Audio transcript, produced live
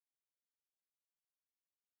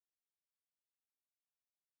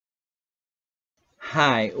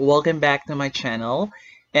Hi, welcome back to my channel.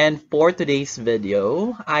 And for today's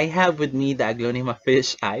video, I have with me the Aglonema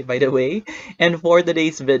fish eye, by the way. And for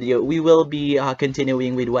today's video, we will be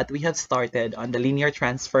continuing with what we have started on the linear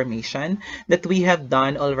transformation that we have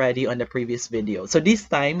done already on the previous video. So this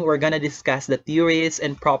time, we're gonna discuss the theories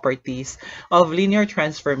and properties of linear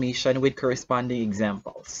transformation with corresponding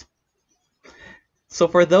examples. So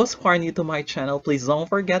for those who are new to my channel, please don't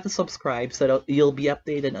forget to subscribe so that you'll be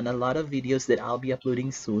updated on a lot of videos that I'll be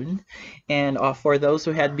uploading soon. And for those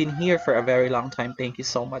who had been here for a very long time, thank you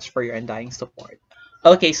so much for your undying support.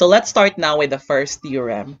 Okay, so let's start now with the first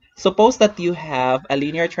theorem. Suppose that you have a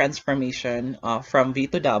linear transformation from V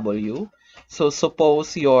to W. So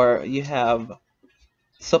suppose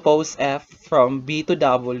suppose f from V to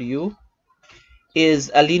W is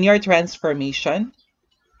a linear transformation.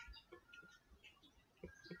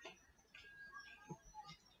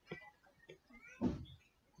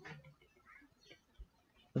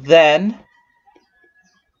 Then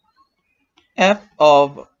f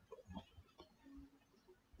of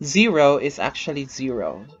 0 is actually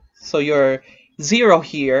 0. So your 0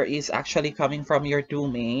 here is actually coming from your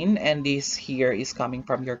domain, and this here is coming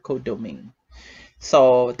from your codomain.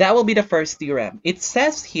 So that will be the first theorem. It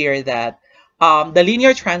says here that the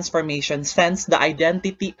linear transformation sends the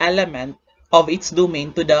identity element of its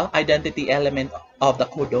domain to the identity element of the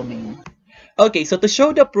codomain. Okay, so to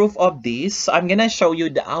show the proof of this, I'm gonna show you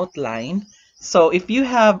the outline. So if you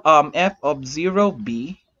have f of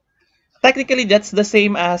 0b, technically that's the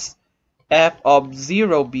same as f of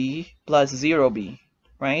 0b plus 0b,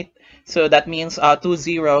 right? So that means two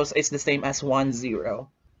zeros is the same as 1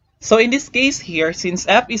 0. So in this case here, since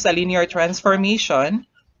f is a linear transformation,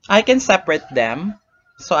 I can separate them.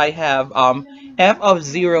 So I have f of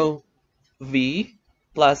 0v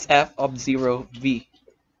plus f of 0v.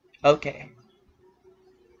 Okay.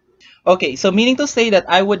 Okay, so meaning to say that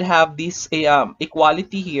I would have this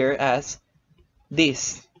equality here as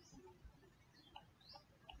this.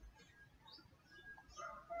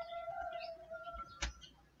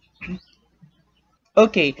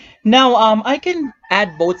 Okay, now I can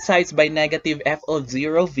add both sides by negative f of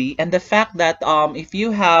 0v, and the fact that if you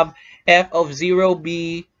have f of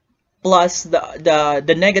 0b plus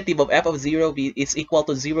the negative of f of 0v is equal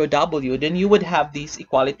to 0w, then you would have this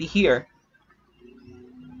equality here.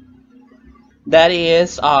 That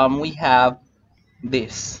is, we have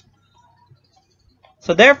this.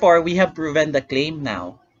 So therefore, we have proven the claim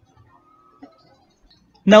now.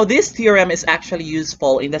 Now, this theorem is actually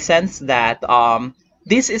useful in the sense that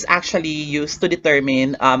this is actually used to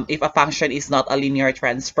determine if a function is not a linear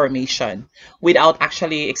transformation without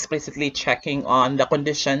actually explicitly checking on the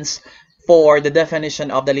conditions for the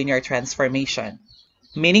definition of the linear transformation.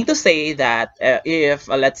 Meaning to say that if,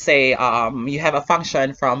 let's say, you have a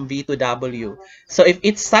function from V to W, so if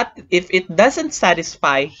it doesn't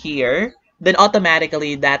satisfy here, then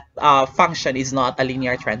automatically that function is not a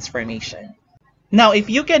linear transformation. Now, if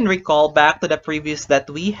you can recall back to the previous that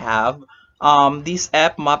we have, this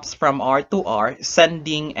f maps from R to R,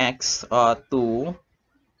 sending x to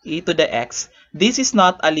e to the x. This is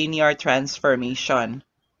not a linear transformation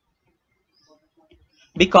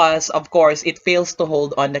because, of course, it fails to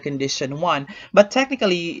hold on the condition 1. But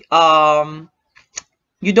technically,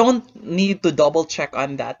 you don't need to double check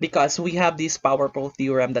on that because we have this powerful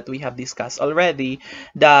theorem that we have discussed already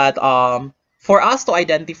that for us to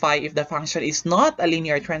identify if the function is not a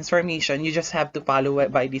linear transformation, you just have to follow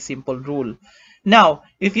it by this simple rule. Now,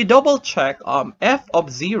 if you double check f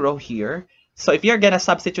of 0 here, so if you're gonna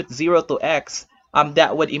substitute 0 to x,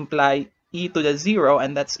 that would imply e to the 0,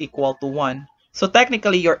 and that's equal to 1. So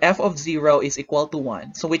technically, your f of 0 is equal to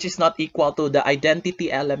 1, so which is not equal to the identity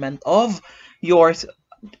element of your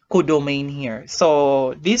codomain here.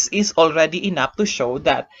 So this is already enough to show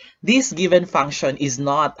that this given function is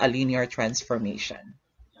not a linear transformation.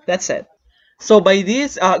 That's it. So by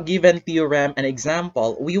this given theorem and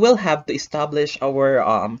example, we will have to establish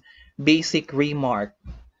our basic remark.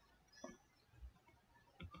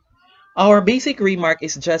 Our basic remark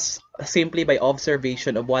is just simply by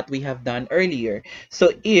observation of what we have done earlier.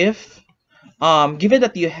 So if, given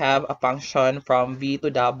that you have a function from V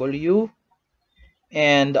to W,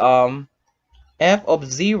 and f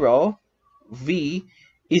of 0, v,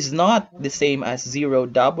 is not the same as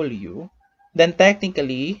 0w, then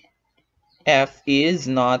technically f is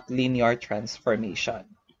not linear transformation.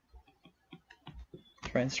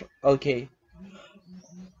 Okay.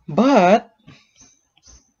 But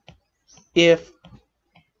if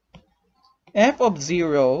f of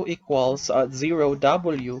 0 equals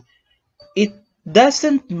 0w, it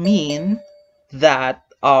doesn't mean that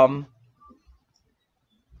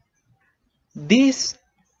this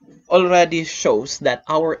already shows that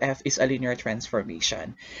our f is a linear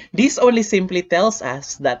transformation. This only simply tells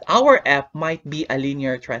us that our f might be a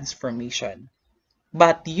linear transformation.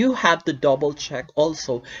 But you have to double check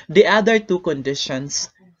also the other two conditions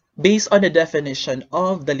based on the definition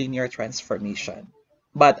of the linear transformation.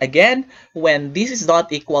 But again, when this is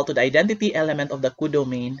not equal to the identity element of the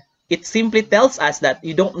codomain, it simply tells us that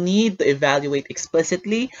you don't need to evaluate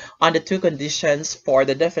explicitly on the two conditions for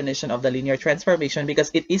the definition of the linear transformation, because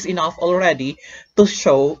it is enough already to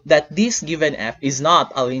show that this given f is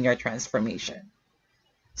not a linear transformation.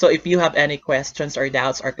 So if you have any questions or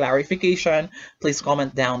doubts or clarification, please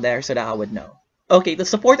comment down there so that I would know. Okay, to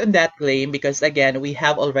support on that claim, because again, we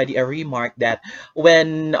have already a remark that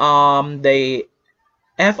when the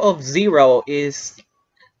f of 0 is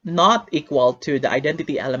not equal to the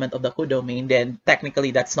identity element of the codomain, then technically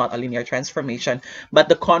that's not a linear transformation, but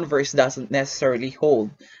the converse doesn't necessarily hold.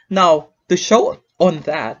 Now, to show on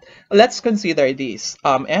that, let's consider this.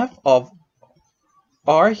 F of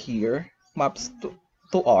r here maps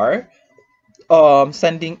to r,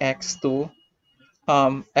 sending x to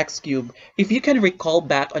x cubed. If you can recall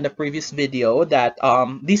back on the previous video that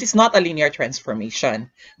this is not a linear transformation,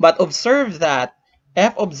 but observe that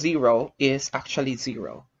f of 0 is actually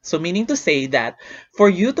 0. So meaning to say that for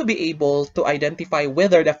you to be able to identify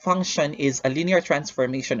whether the function is a linear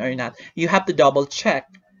transformation or not, you have to double check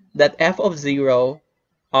that f of 0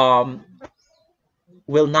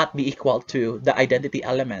 will not be equal to the identity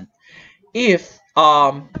element. If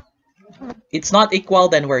it's not equal,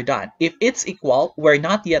 then we're done. If it's equal, we're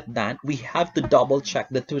not yet done. We have to double check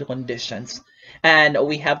the two conditions, and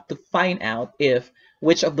we have to find out if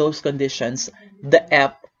which of those conditions the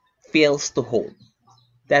f fails to hold.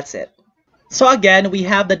 That's it. So again, we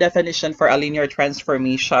have the definition for a linear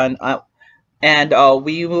transformation, and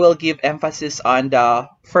we will give emphasis on the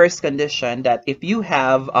first condition, that if you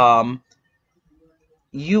have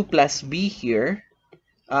u plus b here,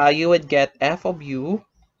 you would get f of u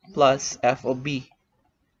plus f of b.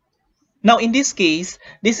 Now, in this case,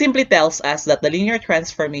 this simply tells us that the linear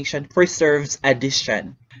transformation preserves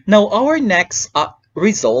addition. Now, our next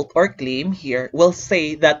result or claim here will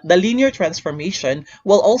say that the linear transformation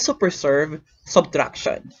will also preserve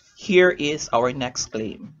subtraction. Here is our next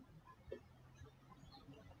claim.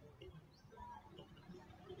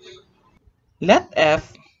 Let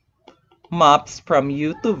f maps from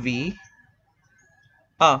u to v.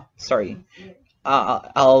 I'll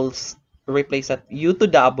replace that. U to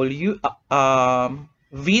w,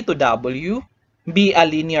 v to w be a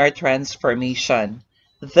linear transformation.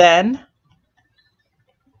 Then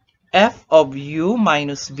f of u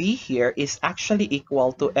minus v here is actually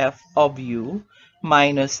equal to f of u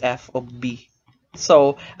minus f of b.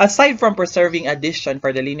 So aside from preserving addition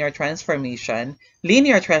for the linear transformation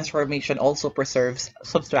also preserves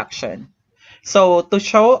subtraction. So to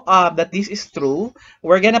show that this is true,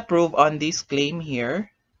 we're gonna prove on this claim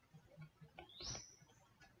here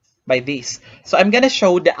by this. So I'm gonna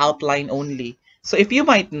show the outline only. So if you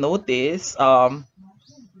might notice,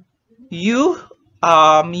 u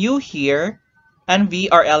here and v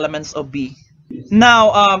are elements of b.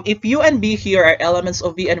 Now, if u and b here are elements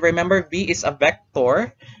of v, and remember v is a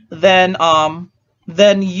vector, then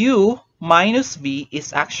u minus v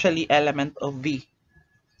is actually element of v.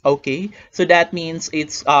 Okay, so that means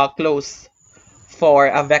it's closed for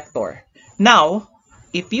a vector. Now,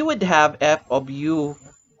 if you would have f of u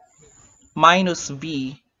minus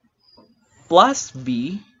v plus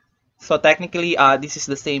v, so technically this is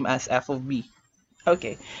the same as f of b.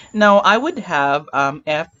 Okay, now I would have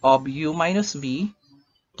f of u minus v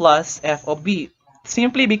plus f of b,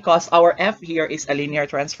 simply because our f here is a linear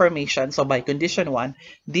transformation, so by condition 1,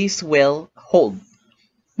 this will hold.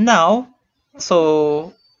 Now,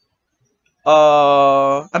 so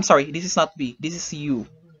I'm sorry, this is not b, this is u.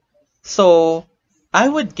 So I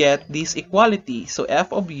would get this equality. So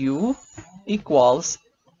f of u equals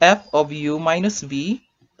f of u minus v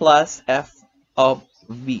plus f of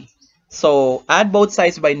v. So add both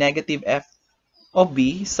sides by negative f of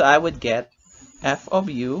b. So I would get f of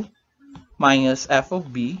u minus f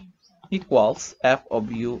of b equals f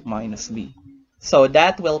of u minus b. So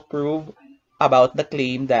that will prove about the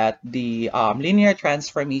claim that the linear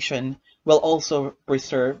transformation will also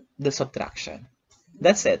preserve the subtraction.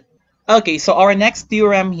 That's it. Okay, so our next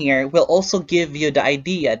theorem here will also give you the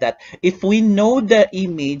idea that if we know the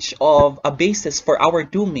image of a basis for our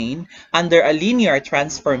domain under a linear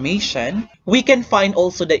transformation, we can find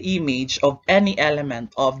also the image of any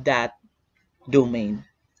element of that domain.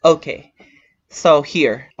 Okay, so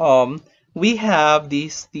here we have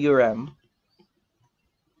this theorem.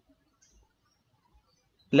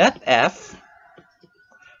 let F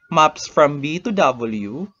maps from B to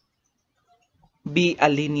W be a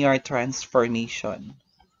linear transformation.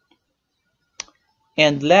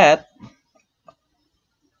 And let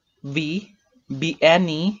V be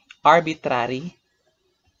any arbitrary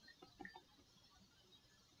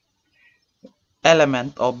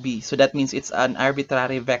element of B. So that means it's an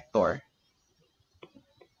arbitrary vector.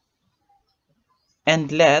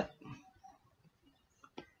 And let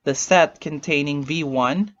the set containing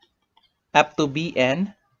V1 up to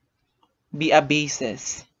Bn be a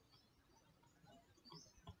basis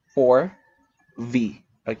for V.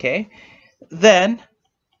 Okay? Then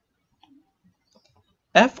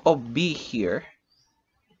f of B here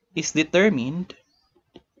is determined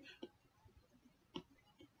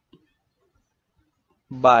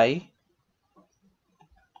by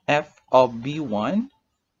f of B1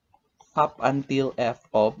 up until f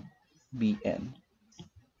of Bn.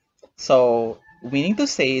 So, meaning to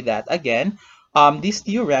say that, again, this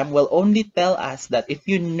theorem will only tell us that if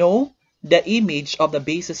you know the image of the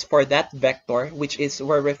basis for that vector, which is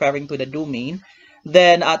we're referring to the domain,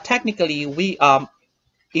 then technically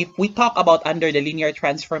if we talk about under the linear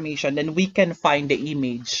transformation, then we can find the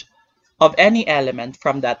image of any element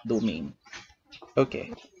from that domain.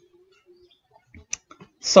 Okay.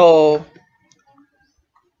 So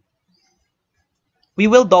we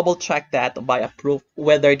will double check that by a proof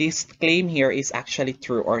whether this claim here is actually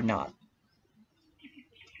true or not.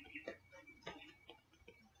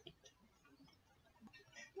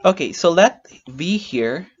 Okay, so let V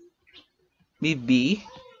here be B,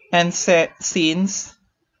 and since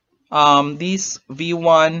this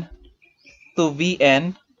V1 to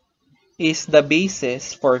Vn is the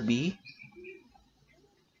basis for B,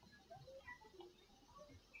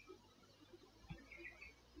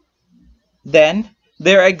 then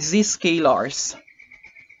there exist scalars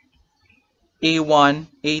A1,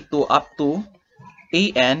 A2 up to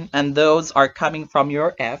An, and those are coming from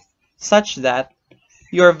your F, such that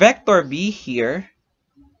your vector B here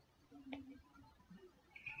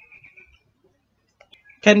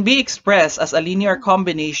can be expressed as a linear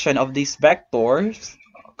combination of these vectors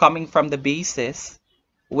coming from the basis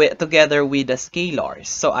together with the scalars.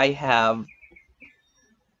 So I have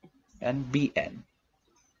and Bn.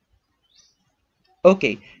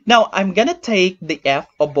 Okay, now I'm gonna take the f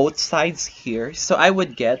of both sides here. So I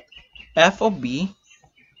would get f of B,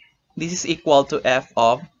 this is equal to f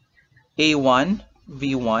of A1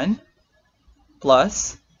 V1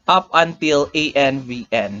 plus up until An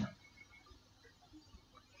Vn.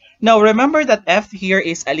 Now remember that f here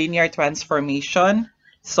is a linear transformation.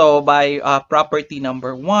 So by property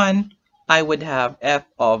number 1, I would have f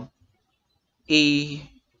of A1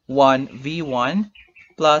 V1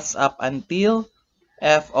 plus up until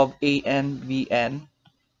f of An Vn.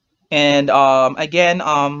 And again,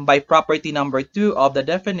 by property number 2 of the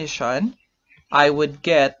definition, I would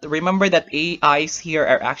get, remember that ai's here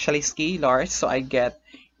are actually scalars, so I get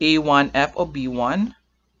A1 f of B1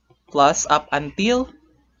 plus up until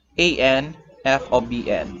An f of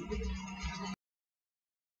Bn.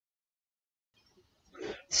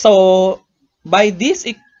 So by this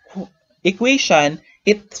equation,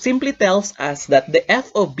 it simply tells us that the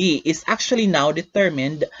f of B is actually now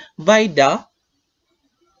determined by the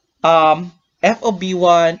f of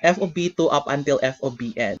B1, f of B2 up until f of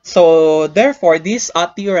Bn. So therefore, this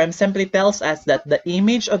theorem simply tells us that the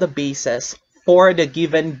image of the basis for the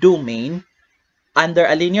given domain under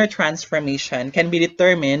a linear transformation can be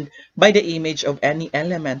determined by the image of any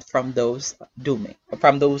element from those domain.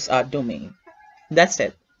 That's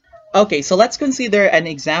it. Okay, so let's consider an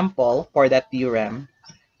example for that theorem.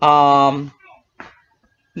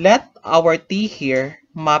 Let our t here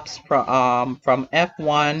maps from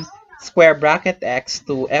f1 square bracket x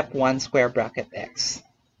to f1 square bracket x.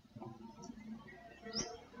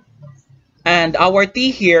 And our t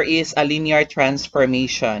here is a linear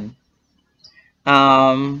transformation.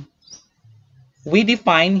 We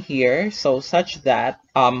define here so such that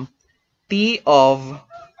t of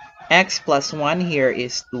x plus 1 here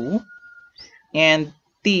is 2 and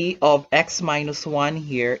t of x minus 1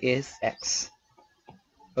 here is x.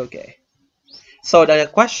 Okay. So the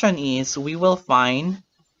question is, we will find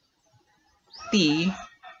t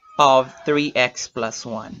of 3x plus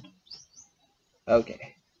 1.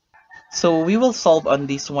 Okay. So we will solve on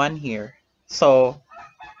this one here. So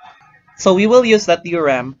we will use that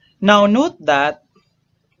theorem. Now note that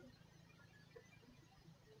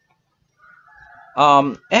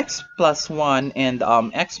x plus 1 and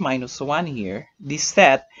x minus 1 here, this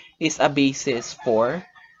set is a basis for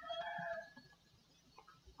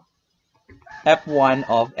f1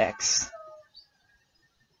 of x.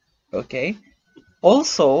 Okay?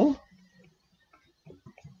 Also,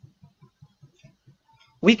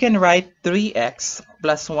 we can write 3x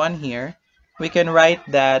plus 1 here. We can write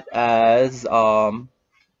that as 2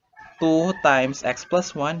 times x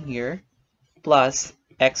plus 1 here plus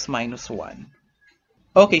x minus 1.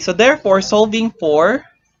 Okay, so therefore, solving for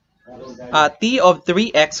t of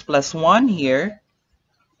 3x plus 1 here,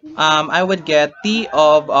 I would get t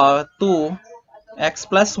of 2x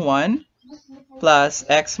plus 1 plus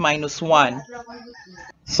x minus 1.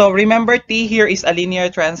 So remember, t here is a linear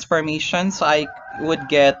transformation, so I would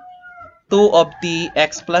get 2 of t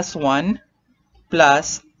x plus 1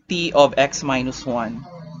 plus t of x minus 1.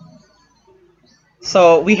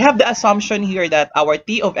 So we have the assumption here that our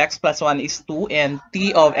t of x plus 1 is 2 and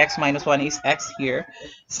t of x minus 1 is x here.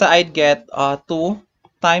 So I'd get 2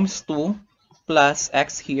 times 2 plus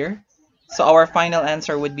x here. So our final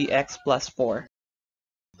answer would be x plus 4.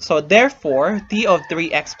 So therefore, t of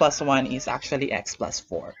 3x plus 1 is actually x plus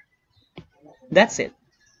 4. That's it.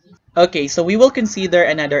 Okay, so we will consider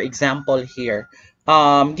another example here.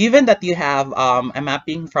 Given that you have a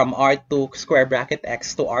mapping from R2 square bracket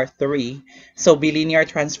x to R3, so bilinear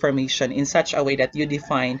transformation in such a way that you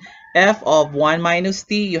define f of 1 minus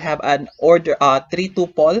t, you have an order 3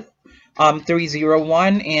 tuple, 3, 0,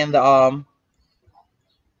 1, and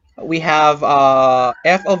we have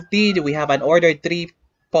f of t, we have an ordered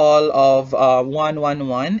triple of 1, 1,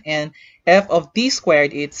 1, and f of t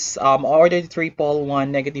squared, it's ordered triple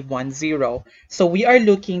 1, negative 1, 0. So we are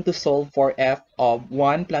looking to solve for f of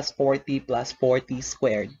 1 plus 4t plus 4t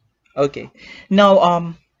squared. Okay,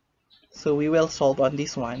 now so we will solve on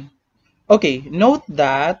this one. Okay, note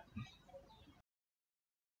that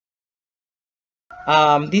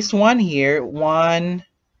this one here, 1,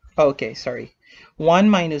 okay, sorry, 1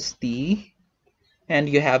 minus t, and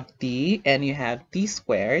you have t, and you have t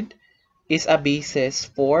squared, is a basis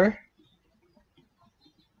for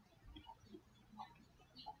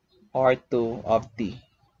R2 of t.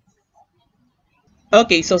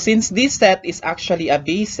 Okay, so since this set is actually a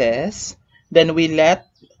basis, then we let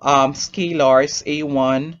scalars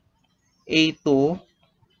a1, a2,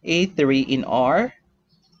 a3 in R,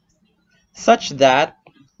 such that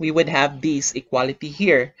we would have this equality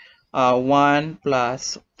here. 1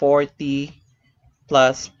 plus 4t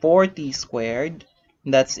plus 4t squared,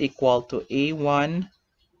 that's equal to a1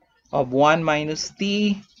 of 1 minus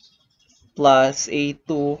t plus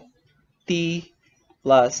a2 t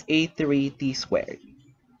plus a3t squared.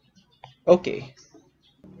 Okay.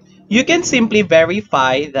 You can simply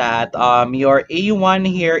verify that your a1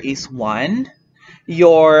 here is 1,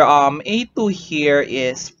 your a2 here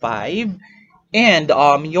is 5, and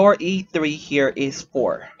your a3 here is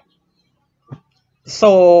 4.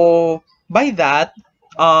 So by that,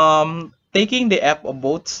 taking the f of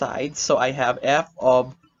both sides, so I have f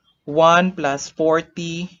of 1 plus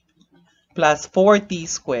 4t plus 4t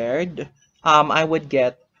squared, I would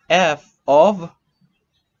get f of,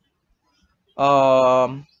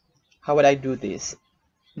 how would I do this?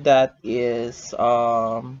 That is,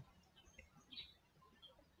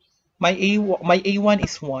 my a1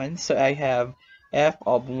 is 1, so I have f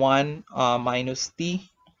of 1 minus t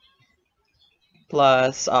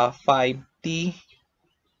plus 5t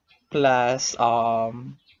plus,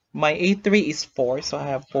 my a3 is 4, so I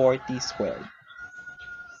have 4t squared.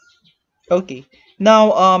 Okay,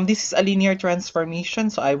 now this is a linear transformation,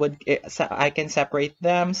 so I can separate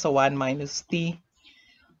them. So 1 minus t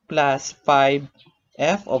plus 5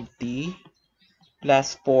 f of t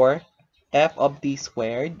plus 4 f of t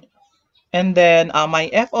squared. And then my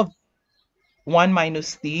f of 1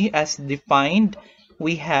 minus t as defined,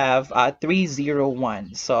 we have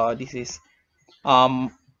 301. So this is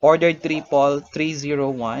ordered triple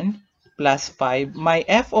 301 plus 5. My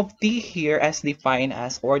f of t here as defined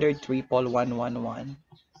as ordered triple 111.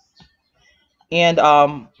 And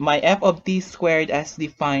my f of t squared as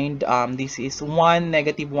defined, this is 1,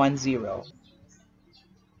 negative 1, 0.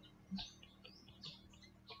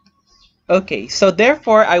 Okay, so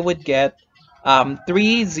therefore I would get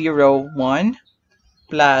 301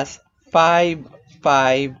 plus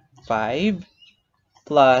 555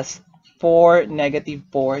 plus 4, negative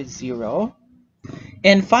 4, 0.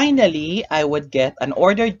 And finally, I would get an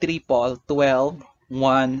ordered triple 12,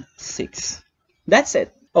 1, 6. That's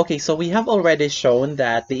it. Okay, so we have already shown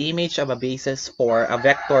that the image of a basis for a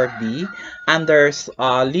vector v under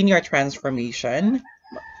linear transformation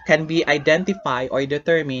can be identified or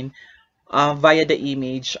determined via the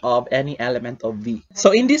image of any element of v.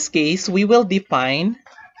 So in this case, we will define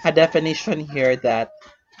a definition here that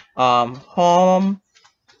hom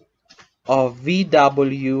of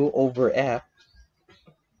vw over f,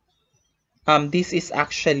 this is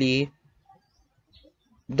actually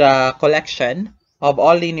the collection of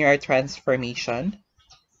all linear transformation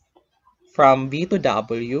from V to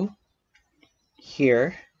W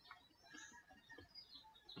here.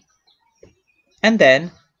 And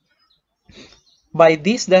then, by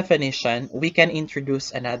this definition, we can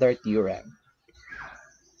introduce another theorem.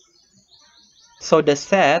 So the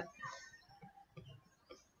set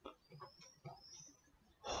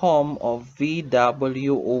home of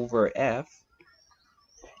VW over F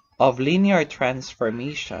of linear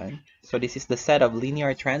transformation, so this is the set of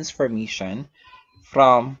linear transformation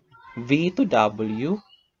from V to W,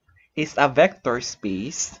 is a vector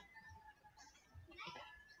space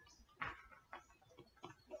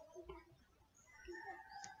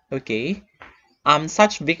okay,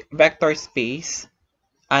 such vector space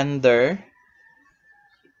under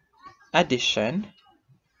addition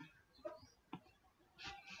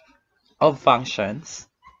of functions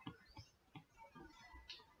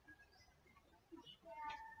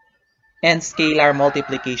and scalar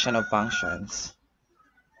multiplication of functions.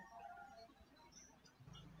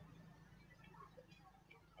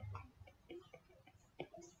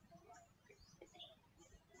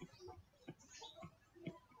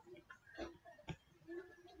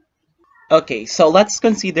 Okay, so let's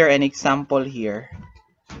consider an example here.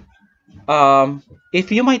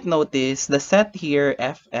 If you might notice, the set here,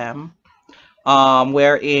 Fm,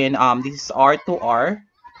 wherein this is R to R,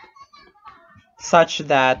 such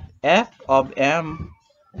that f of m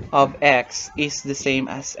of x is the same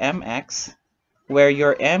as mx, where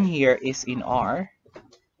your m here is in R.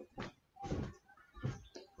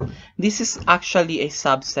 This is actually a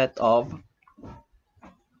subset of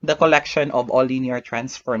the collection of all linear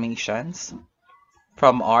transformations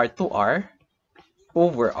from R to R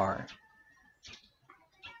over R.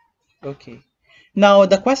 Okay. Now,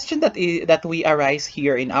 the question that we arise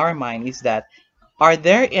here in our mind is that, are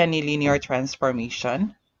there any linear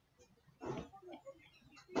transformation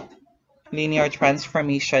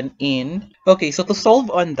in... Okay, so to solve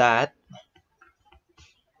on that,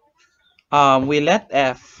 we let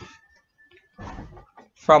f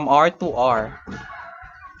from R to R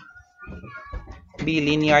be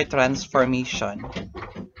linear transformation.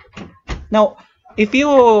 Now, if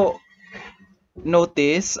you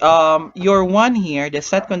notice, your 1 here, the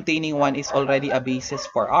set containing 1 is already a basis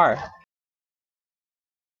for R.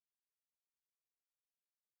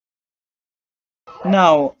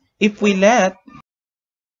 Now, if we let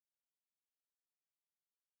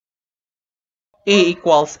A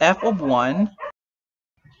equals f of 1,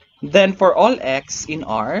 then for all x in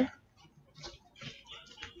R,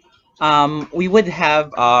 we would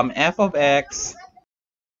have f of x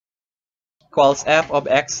equals f of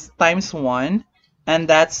x times 1, and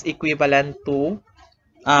that's equivalent to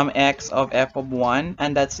x of f of 1,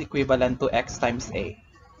 and that's equivalent to x times a.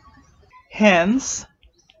 Hence,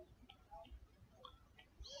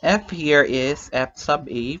 f here is f sub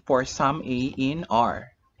a for some a in R.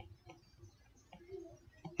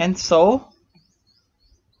 And so,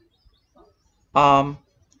 our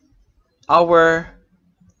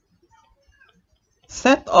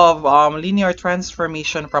set of linear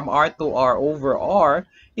transformation from R to R over R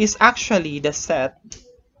is actually the set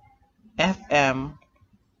Fm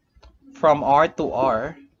from R to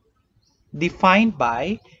R defined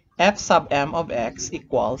by f sub m of x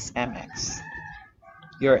equals mx.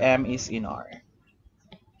 Your m is in R.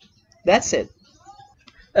 That's it.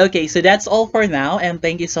 Okay, so that's all for now, and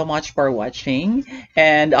thank you so much for watching.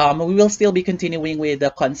 And we will still be continuing with the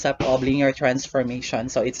concept of linear transformation,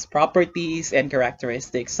 so its properties and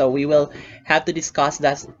characteristics. So we will have to discuss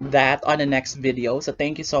that on the next video. So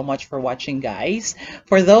thank you so much for watching, guys.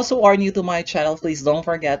 For those who are new to my channel, please don't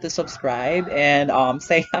forget to subscribe and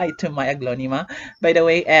say hi to my aglonema, by the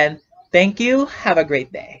way. And thank you. Have a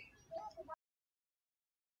great day.